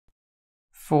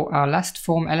For our last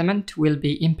form element, we'll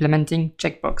be implementing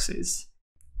checkboxes.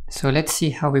 So let's see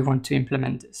how we want to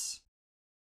implement this.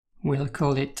 We'll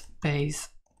call it base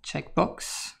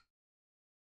checkbox.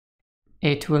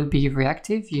 It will be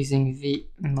reactive using the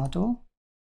model,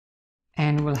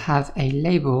 and we'll have a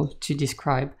label to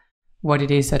describe what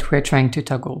it is that we're trying to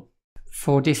toggle.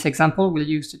 For this example, we'll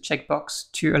use the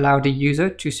checkbox to allow the user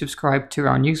to subscribe to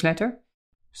our newsletter.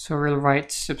 So we'll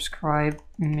write subscribe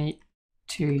me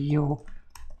to your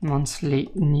monthly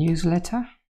newsletter,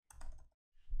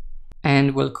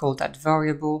 and we'll call that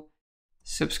variable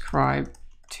subscribe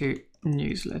to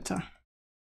newsletter.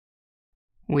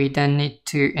 We then need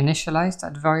to initialize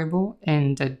that variable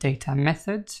in the data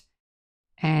method,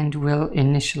 and we'll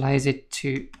initialize it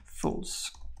to false.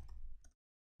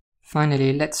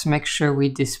 Finally, let's make sure we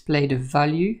display the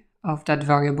value of that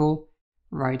variable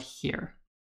right here.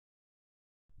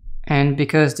 And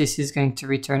because this is going to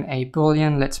return a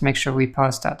boolean, let's make sure we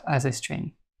pass that as a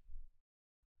string.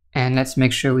 And let's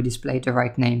make sure we display the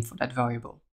right name for that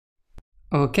variable.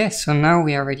 Okay, so now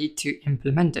we are ready to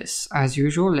implement this. As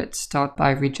usual, let's start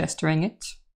by registering it.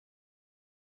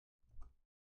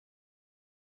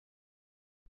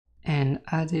 And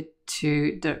add it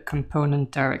to the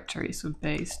component directory, so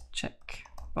base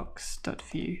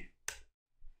checkbox.view.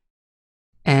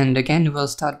 And again, we'll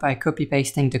start by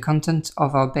copy-pasting the content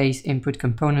of our base input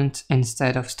component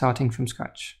instead of starting from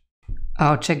scratch.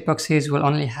 Our checkboxes will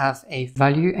only have a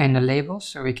value and a label,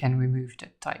 so we can remove the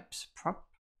types prop.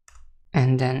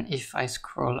 And then if I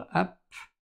scroll up,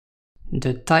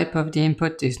 the type of the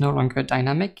input is no longer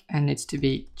dynamic and needs to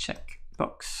be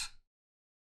checkbox.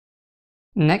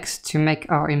 Next, to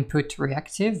make our input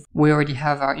reactive, we already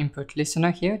have our input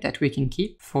listener here that we can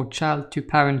keep for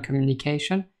child-to-parent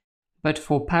communication. But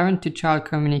for parent-to-child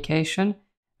communication,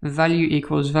 value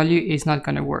equals value is not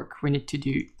going to work. We need to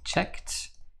do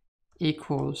checked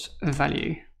equals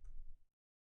value.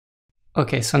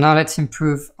 Okay, so now let's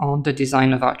improve on the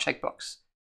design of our checkbox.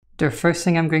 The first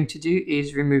thing I'm going to do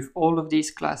is remove all of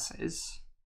these classes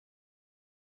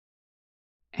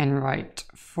and write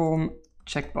form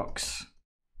checkbox.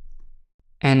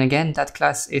 And again, that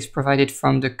class is provided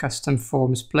from the custom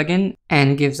forms plugin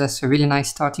and gives us a really nice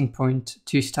starting point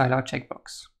to style our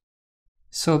checkbox.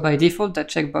 So by default, that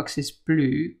checkbox is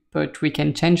blue, but we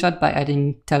can change that by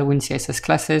adding Tailwind CSS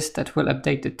classes that will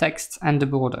update the text and the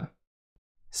border.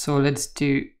 So let's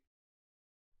do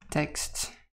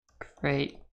text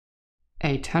gray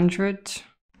 800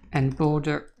 and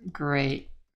border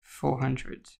gray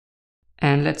 400.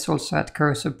 And let's also add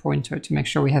cursor pointer to make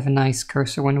sure we have a nice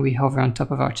cursor when we hover on top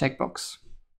of our checkbox.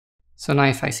 So now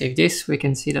if I save this, we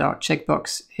can see that our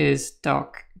checkbox is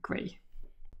dark gray.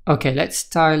 Okay, let's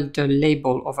style the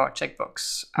label of our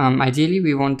checkbox. Ideally,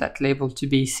 we want that label to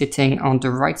be sitting on the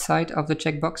right side of the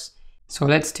checkbox. So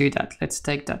let's do that. Let's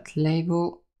take that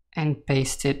label and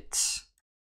paste it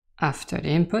after the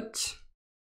input.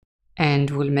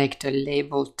 And we'll make the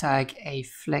label tag a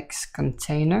flex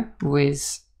container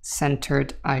with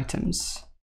centered items.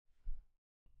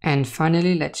 And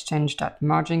finally, let's change that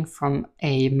margin from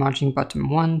a margin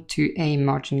bottom 1 to a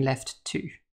margin left 2.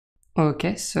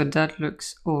 Okay, so that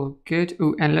looks all good.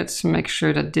 Ooh, and let's make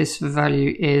sure that this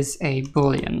value is a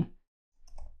boolean.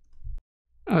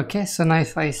 Okay, so now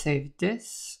if I save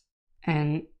this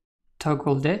and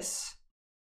toggle this.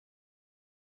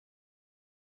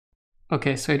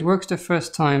 Okay, so it works the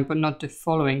first time, but not the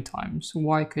following time. So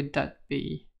why could that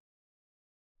be?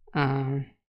 Oh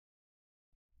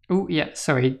yeah,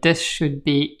 sorry, this should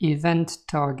be event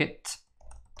target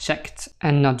checked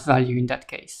and not value in that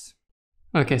case.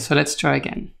 Okay, so let's try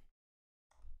again.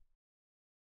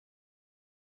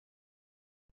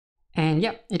 And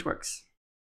yeah, it works.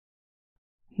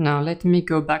 Now let me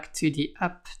go back to the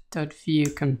app.view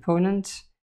component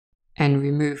and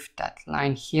remove that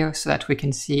line here so that we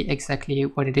can see exactly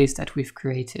what it is that we've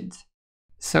created.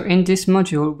 So in this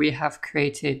module, we have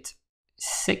created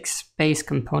 6 base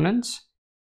components.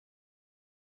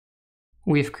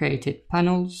 We've created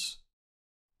panels,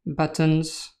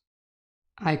 buttons,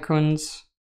 icons,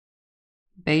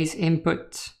 base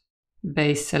input,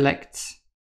 base select,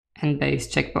 and base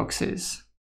checkboxes.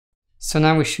 So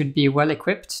now we should be well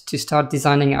equipped to start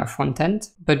designing our front end.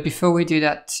 But before we do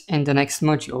that in the next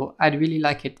module, I'd really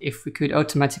like it if we could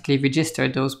automatically register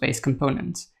those base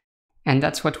components. And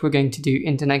that's what we're going to do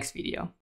in the next video.